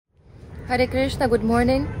Hare Krishna, good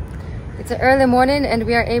morning. It's an early morning and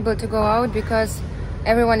we are able to go out because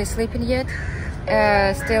everyone is sleeping yet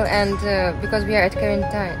still, and because we are at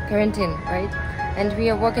quarantine, right? And we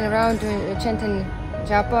are walking around doing chanting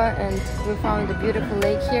japa, and we found a beautiful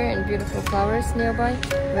lake here and beautiful flowers nearby.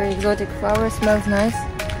 Very exotic flowers, smells nice,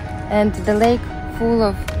 and the lake full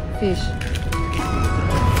of fish.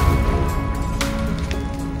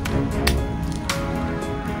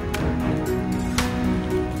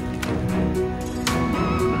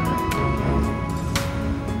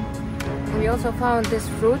 We also found these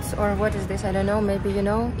fruits, or what is this? I don't know, maybe you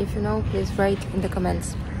know. If you know, please write in the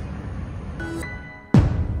comments.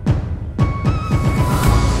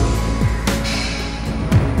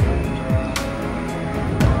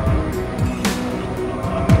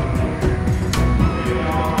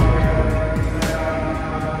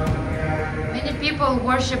 Many people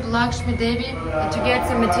worship Lakshmi Devi to get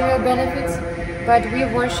some material benefits, but we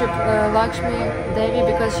worship Lakshmi Devi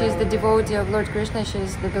because she is the devotee of Lord Krishna, she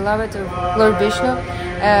is the beloved of Lord Vishnu,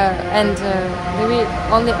 and we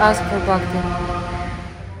only ask for bhakti.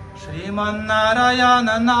 Shriman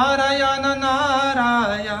Narayana Narayana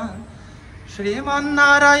Narayana Shriman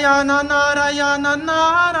Narayana Narayana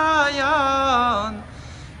Narayana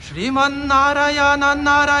Shriman Narayana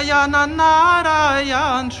Narayana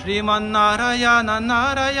Narayana Shriman Narayana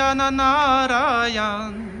Narayana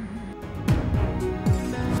Narayana.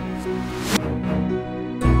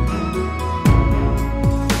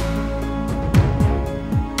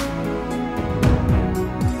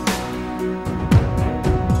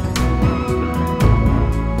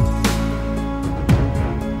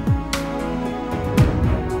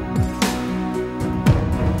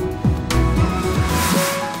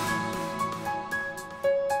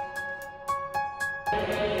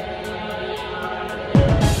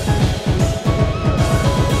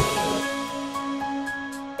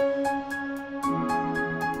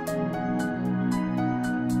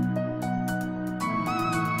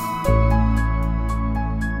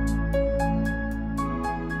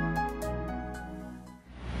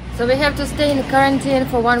 So we have to stay in quarantine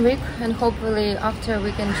for 1 week, and hopefully after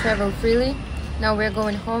we can travel freely. Now we're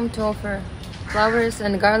going home to offer flowers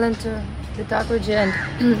and garland to the Thakurji and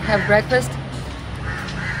have breakfast.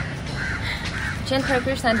 Chant Hare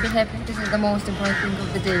Krishna and be happy. This is the most important thing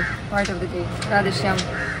of the day, part of the day. Radhe Shyam.